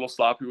 He gets a little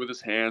sloppy with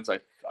his hands.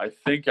 I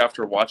think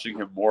after watching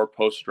him more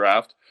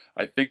post-draft,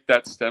 I think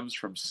that stems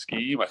from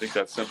scheme. I think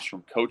that stems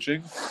from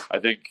coaching. I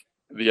think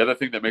the other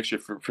thing that makes you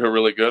feel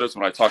really good is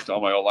when I talked to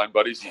all my O-line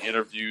buddies, he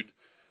interviewed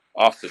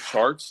off the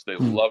charts. They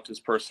loved his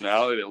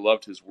personality. They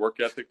loved his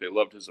work ethic. They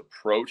loved his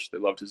approach. They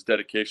loved his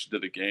dedication to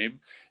the game.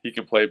 He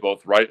can play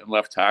both right and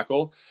left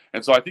tackle.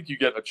 And so I think you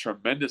get a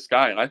tremendous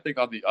guy. And I think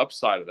on the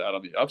upside of that,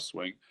 on the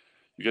upswing,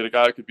 you get a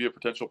guy that could be a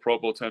potential Pro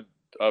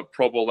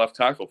Bowl left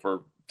tackle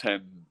for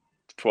 10,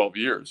 12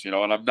 years, and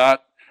I'm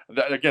not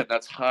that, again,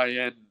 that's high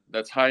end.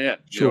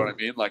 You know what I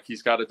mean? Like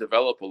he's got to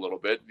develop a little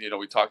bit.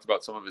 We talked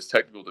about some of his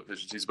technical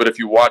deficiencies, but if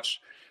you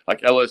watch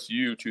like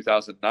LSU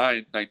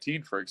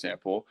 2019, for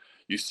example,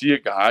 you see a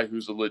guy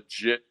who's a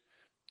legit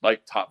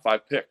like top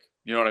 5 pick.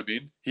 You know what I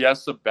mean? He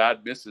has some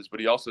bad misses, but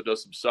he also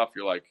does some stuff.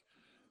 You're like,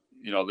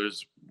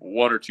 there's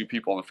 1 or 2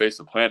 people on the face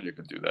of the planet who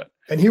can do that.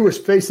 And he was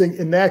facing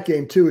in that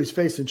game too. He's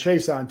facing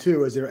Chason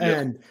too as their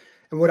end.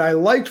 And what I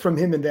liked from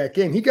him in that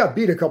game, he got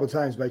beat a couple of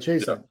times by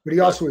Chason, but he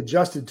also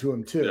adjusted to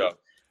him too. Yeah.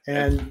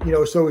 And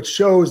so it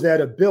shows that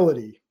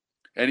ability.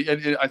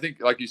 And I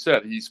think, like you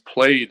said, he's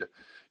played,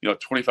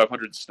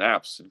 2,500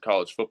 snaps in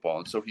college football.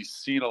 And so he's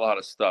seen a lot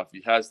of stuff.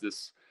 He has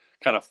this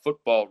kind of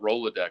football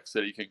Rolodex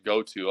that he can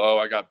go to. Oh,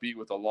 I got beat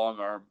with a long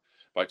arm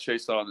by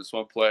Chason on this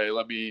one play.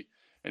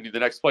 And the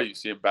next play you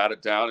see him bat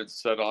it down and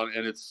set on,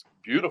 and it's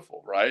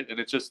beautiful, right? And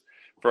it's just,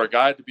 for a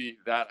guy to be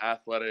that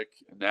athletic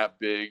and that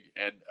big,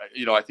 and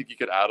I think he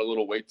could add a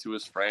little weight to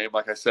his frame.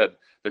 Like I said,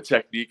 the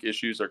technique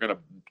issues are going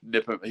to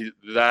nip him.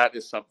 That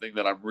is something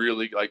that I'm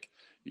really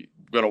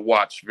going to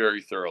watch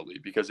very thoroughly,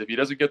 because if he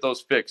doesn't get those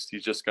fixed,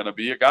 he's just going to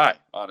be a guy.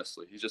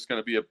 Honestly, he's just going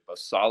to be a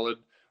solid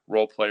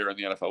role player in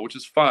the NFL, which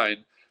is fine.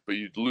 But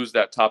you lose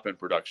that top end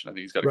production. I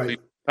think he's got to clean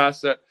up his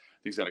pass set. I think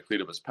he's got to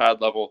clean up his pad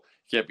level.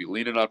 He can't be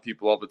leaning on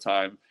people all the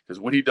time, because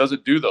when he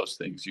doesn't do those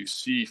things, you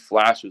see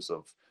flashes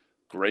of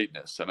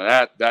greatness, and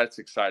that's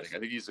exciting. I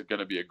think he's going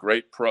to be a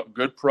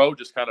good pro,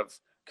 just kind of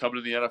coming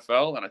to the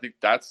NFL, and I think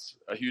that's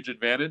a huge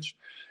advantage.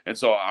 And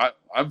so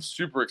I'm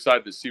super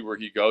excited to see where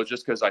he goes,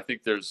 just because I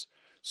think there's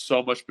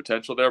so much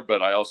potential there,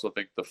 but I also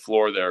think the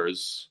floor there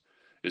is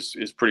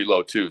pretty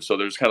low too. So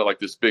there's kind of like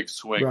this big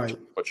swing to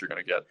what you're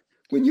going to get.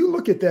 When you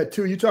look at that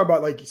too, you talk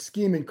about like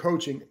scheme and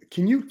coaching.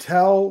 Can you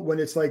tell when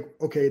it's like,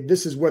 okay,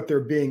 this is what they're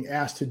being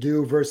asked to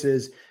do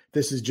versus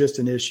this is just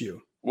an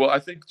issue? Well, I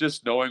think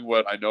just knowing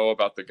what I know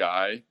about the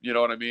guy, you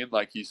know what I mean?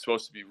 Like he's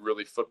supposed to be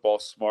really football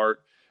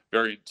smart,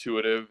 very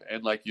intuitive.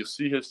 And like you'll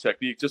see his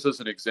technique, just as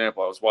an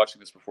example, I was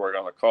watching this before I got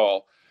on the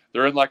call.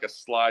 They're in like a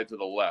slide to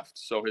the left.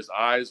 So his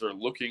eyes are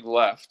looking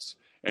left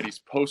and he's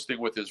posting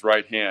with his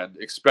right hand,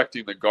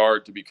 expecting the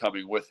guard to be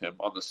coming with him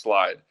on the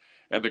slide.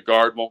 And the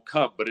guard won't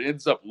come, but it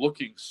ends up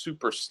looking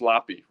super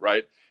sloppy,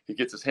 right? He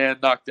gets his hand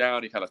knocked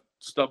down. He kind of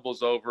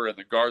stumbles over and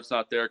the guard's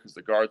not there because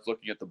the guard's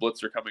looking at the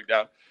blitzer coming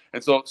down.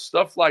 And so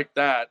stuff like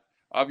that,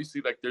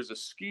 obviously, like there's a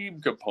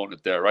scheme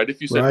component there, right?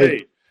 If you say,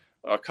 hey,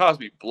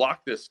 Cosmi,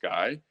 block this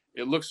guy,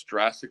 it looks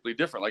drastically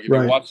different. Like if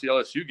you watch the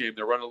LSU game,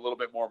 they're running a little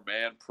bit more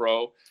man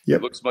pro.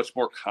 It looks much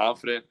more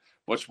confident,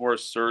 much more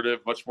assertive,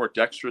 much more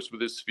dexterous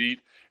with his feet.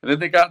 And then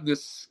they got in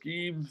this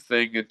scheme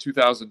thing in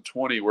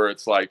 2020 where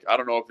it's like, I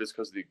don't know if it's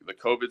because of the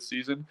COVID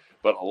season,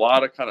 but a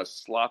lot of kind of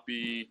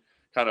sloppy,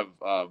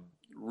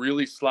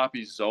 really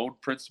sloppy zone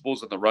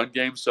principles in the run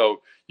game.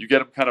 So you get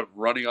them kind of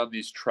running on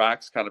these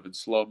tracks kind of in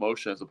slow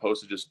motion as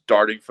opposed to just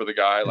darting for the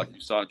guy like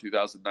you saw in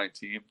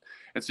 2019.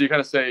 And so you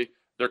kind of say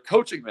they're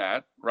coaching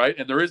that, right?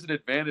 And there is an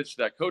advantage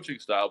to that coaching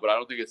style, but I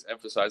don't think it's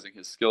emphasizing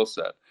his skill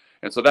set.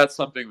 And so that's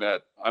something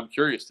that I'm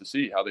curious to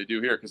see how they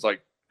do here, because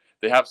like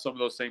they have some of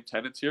those same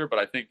tenets here, but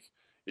I think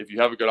if you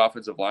have a good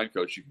offensive line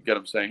coach, you can get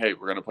them saying, hey,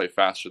 we're going to play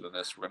faster than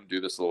this. We're going to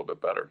do this a little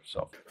bit better.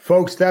 So,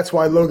 folks, that's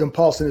why Logan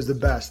Paulson is the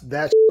best.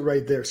 That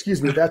right there,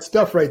 that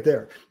stuff right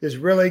there is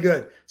really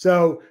good.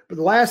 So, but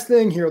the last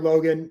thing here,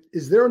 Logan,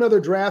 is there another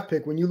draft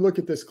pick when you look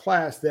at this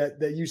class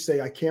that you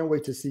say, I can't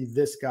wait to see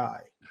this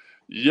guy?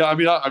 Yeah, I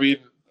mean,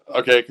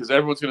 Okay, because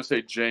everyone's going to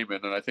say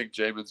Jamin, and I think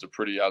Jamin's a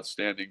pretty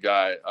outstanding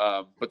guy.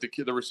 But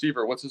the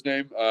receiver, what's his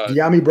name?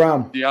 Dyami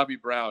Brown.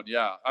 Dyami Brown,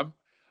 yeah.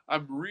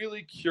 I'm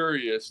really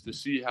curious to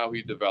see how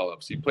he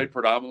develops. He played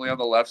predominantly on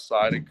the left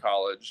side in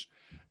college,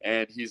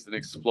 and he's an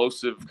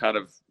explosive kind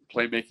of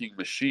playmaking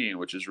machine,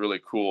 which is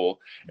really cool.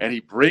 And he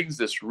brings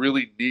this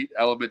really neat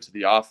element to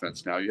the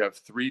offense. Now you have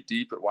 3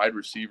 deep at wide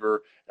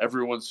receiver.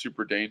 Everyone's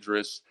super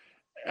dangerous.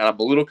 And I'm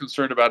a little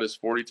concerned about his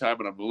 40 time,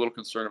 and I'm a little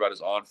concerned about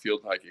his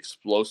on-field like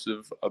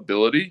explosive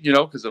ability,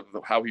 because of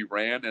how he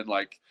ran and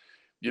like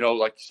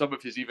some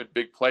of his even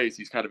big plays,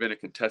 he's kind of in a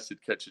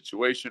contested catch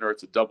situation or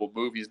it's a double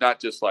move. He's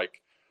not just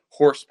like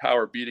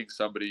horsepower beating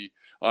somebody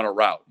on a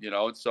route,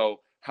 and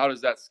so how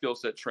does that skill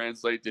set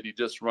translate? Did he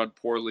just run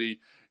poorly?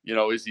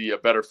 Is he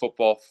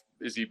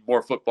is he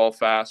more football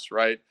fast,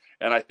 right?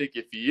 And I think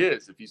if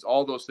he's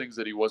all those things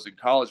that he was in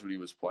college when he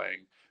was playing,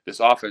 this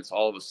offense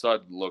all of a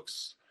sudden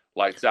looks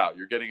lights out.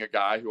 You're getting a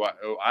guy who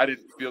I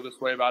didn't feel this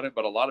way about him,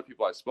 but a lot of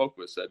people I spoke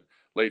with said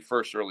late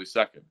first, early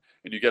second,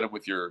 and you get him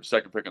with your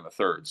second pick in the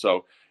third.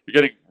 So you're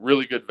getting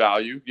really good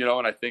value,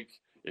 and I think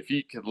if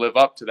he can live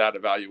up to that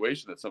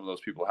evaluation that some of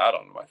those people had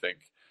on him, I think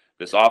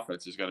this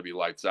offense is going to be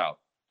lights out.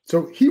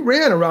 So he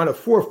ran around a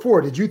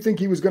 4.4. Did you think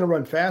he was going to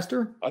run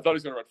faster? I thought he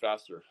was going to run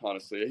faster,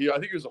 honestly. I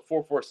think he was a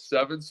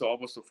 4.47, so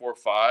almost a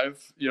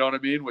 4.5, you know what I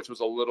mean? Which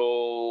was a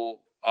little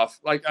off.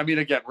 Like, I mean,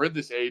 again, we're in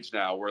this age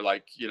now where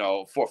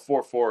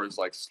 4.44 is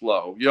like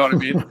slow, you know what I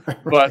mean?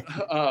 Right.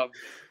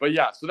 But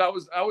yeah, so that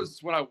was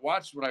when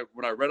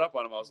I read up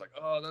on him, I was like,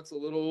 oh, that's a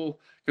little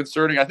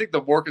concerning. I think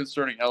the more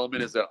concerning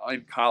element is that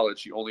in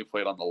college, he only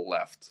played on the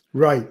left.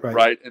 Right.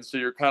 And so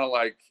you're kind of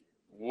like,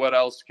 what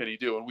else can he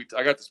do? And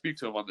I got to speak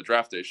to him on the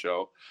draft day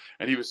show,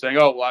 and he was saying,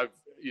 oh, well,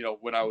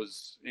 when I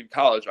was in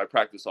college, I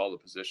practiced all the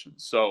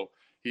positions. So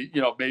he,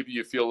 maybe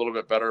you feel a little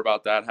bit better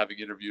about that, having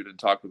interviewed and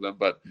talked with him.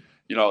 But,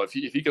 if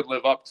he can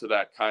live up to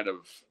that kind of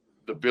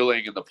the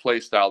billing and the play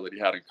style that he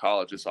had in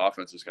college, this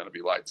offense is going to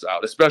be lights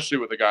out, especially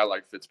with a guy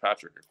like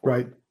Fitzpatrick.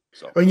 Right.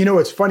 So, and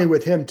it's funny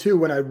with him too.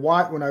 When I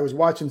was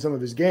watching some of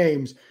his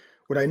games,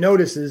 what I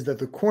noticed is that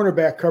the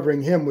cornerback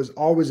covering him was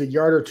always a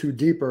yard or two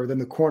deeper than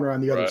the corner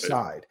on the other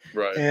side.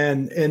 Right.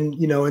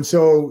 And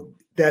so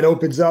that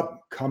opens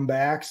up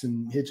comebacks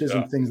and hitches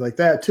and things like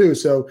that too.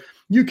 So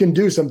you can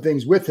do some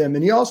things with him.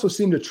 And he also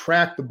seemed to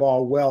track the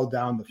ball well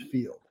down the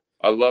field.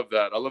 I love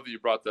that. I love that you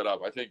brought that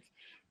up. I think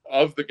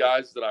of the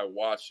guys that I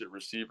watched at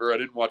receiver, I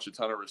didn't watch a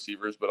ton of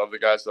receivers, but of the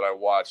guys that I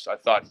watched, I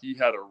thought he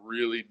had a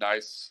really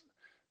nice,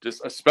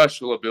 just a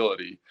special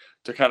ability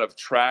to kind of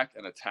track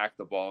and attack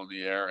the ball in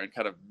the air and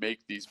kind of make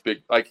these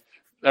big, like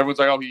everyone's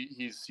like, oh,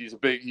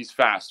 he's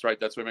fast, right?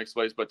 That's what makes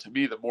plays. But to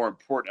me, the more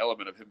important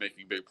element of him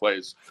making big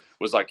plays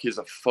was like his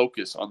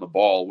focus on the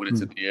ball when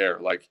it's in the air.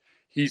 Like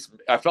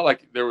I felt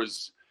like there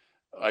was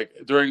like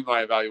during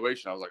my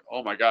evaluation, I was like,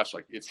 oh my gosh,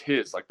 like it's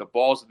his, like the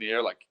ball's in the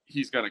air, like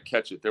he's going to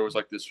catch it. There was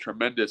like this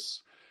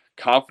tremendous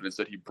confidence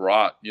that he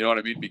brought, you know what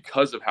I mean?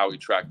 Because of how he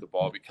tracked the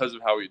ball, because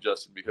of how he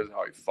adjusted, because of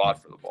how he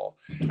fought for the ball.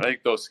 And I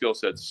think those skill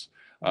sets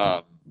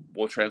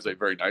will translate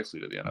very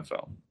nicely to the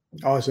NFL.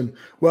 Awesome.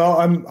 Well,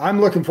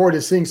 I'm looking forward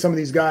to seeing some of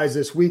these guys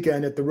this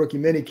weekend at the rookie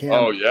mini camp.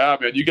 Oh yeah,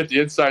 man, you get the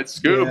inside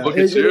scoop. Look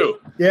at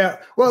you. Yeah.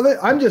 Well,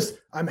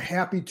 I'm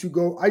happy to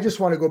go. I just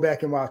want to go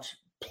back and watch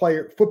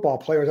football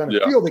players on the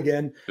field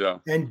again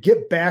and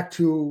get back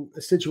to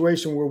a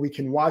situation where we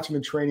can watch them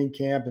in training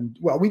camp. And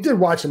well, we did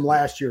watch them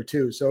last year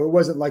too. So it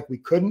wasn't like we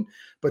couldn't,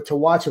 but to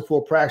watch a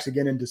full practice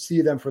again and to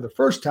see them for the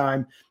first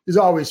time is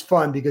always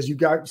fun because you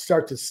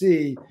start to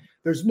see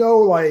there's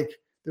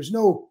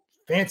no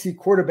fancy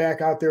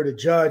quarterback out there to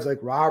judge like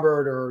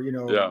Robert or,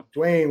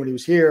 Dwayne when he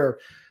was here,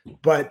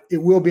 but it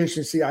will be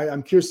interesting to see.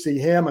 I'm curious to see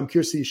him. I'm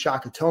curious to see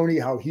Shaka Toney,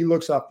 how he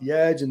looks off the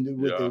edge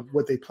and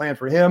what they plan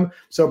for him.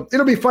 So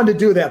it'll be fun to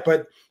do that,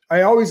 but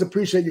I always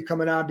appreciate you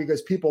coming on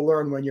because people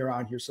learn when you're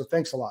on here. So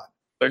thanks a lot.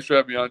 Thanks for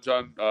having me on,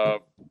 John.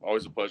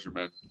 Always a pleasure,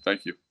 man.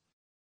 Thank you.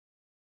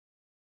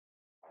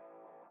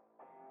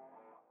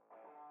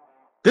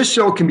 This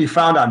show can be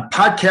found on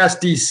Podcast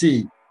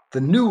DC,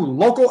 the new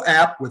local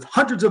app with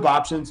hundreds of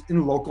options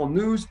in local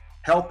news,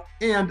 health,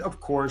 and of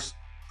course,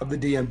 of the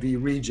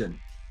DMV region.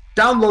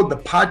 Download the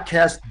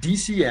Podcast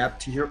DC app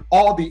to hear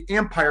all the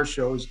Empire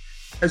shows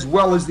as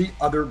well as the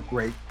other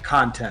great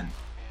content.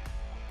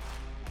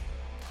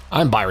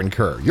 I'm Byron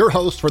Kerr, your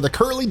host for the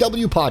Curly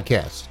W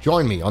podcast.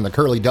 Join me on the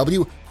Curly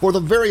W for the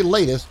very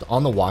latest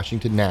on the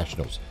Washington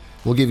Nationals.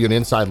 We'll give you an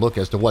inside look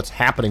as to what's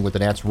happening with the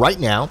Nats right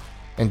now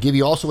and give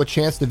you also a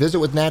chance to visit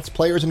with Nats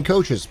players and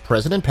coaches,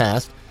 present and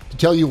past, to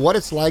tell you what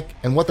it's like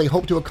and what they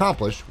hope to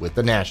accomplish with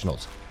the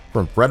Nationals.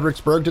 From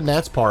Fredericksburg to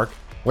Nats Park,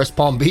 West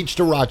Palm Beach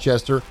to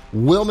Rochester,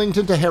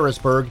 Wilmington to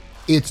Harrisburg,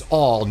 it's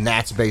all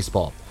Nats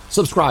baseball.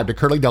 Subscribe to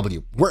Curly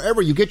W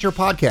wherever you get your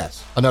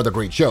podcasts. Another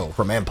great show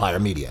from Empire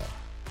Media.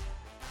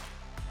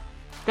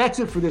 That's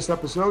it for this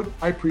episode.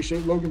 I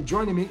appreciate Logan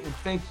joining me and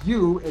thank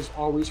you as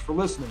always for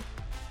listening.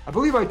 I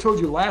believe I told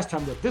you last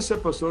time that this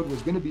episode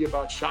was going to be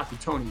about Shaka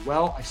Toney.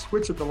 Well, I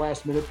switched at the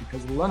last minute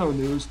because of the Leno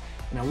news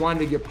and I wanted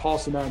to get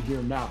Paulson on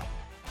here now.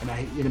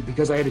 And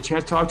because I had a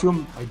chance to talk to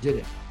him, I did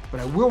it. But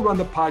I will run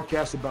the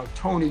podcast about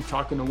Tony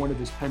talking to one of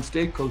his Penn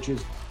State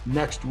coaches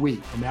next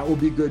week, and that will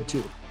be good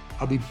too.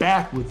 I'll be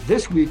back with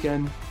This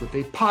Weekend with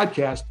a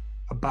podcast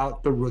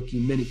about the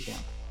rookie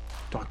minicamp.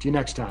 Talk to you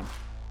next time.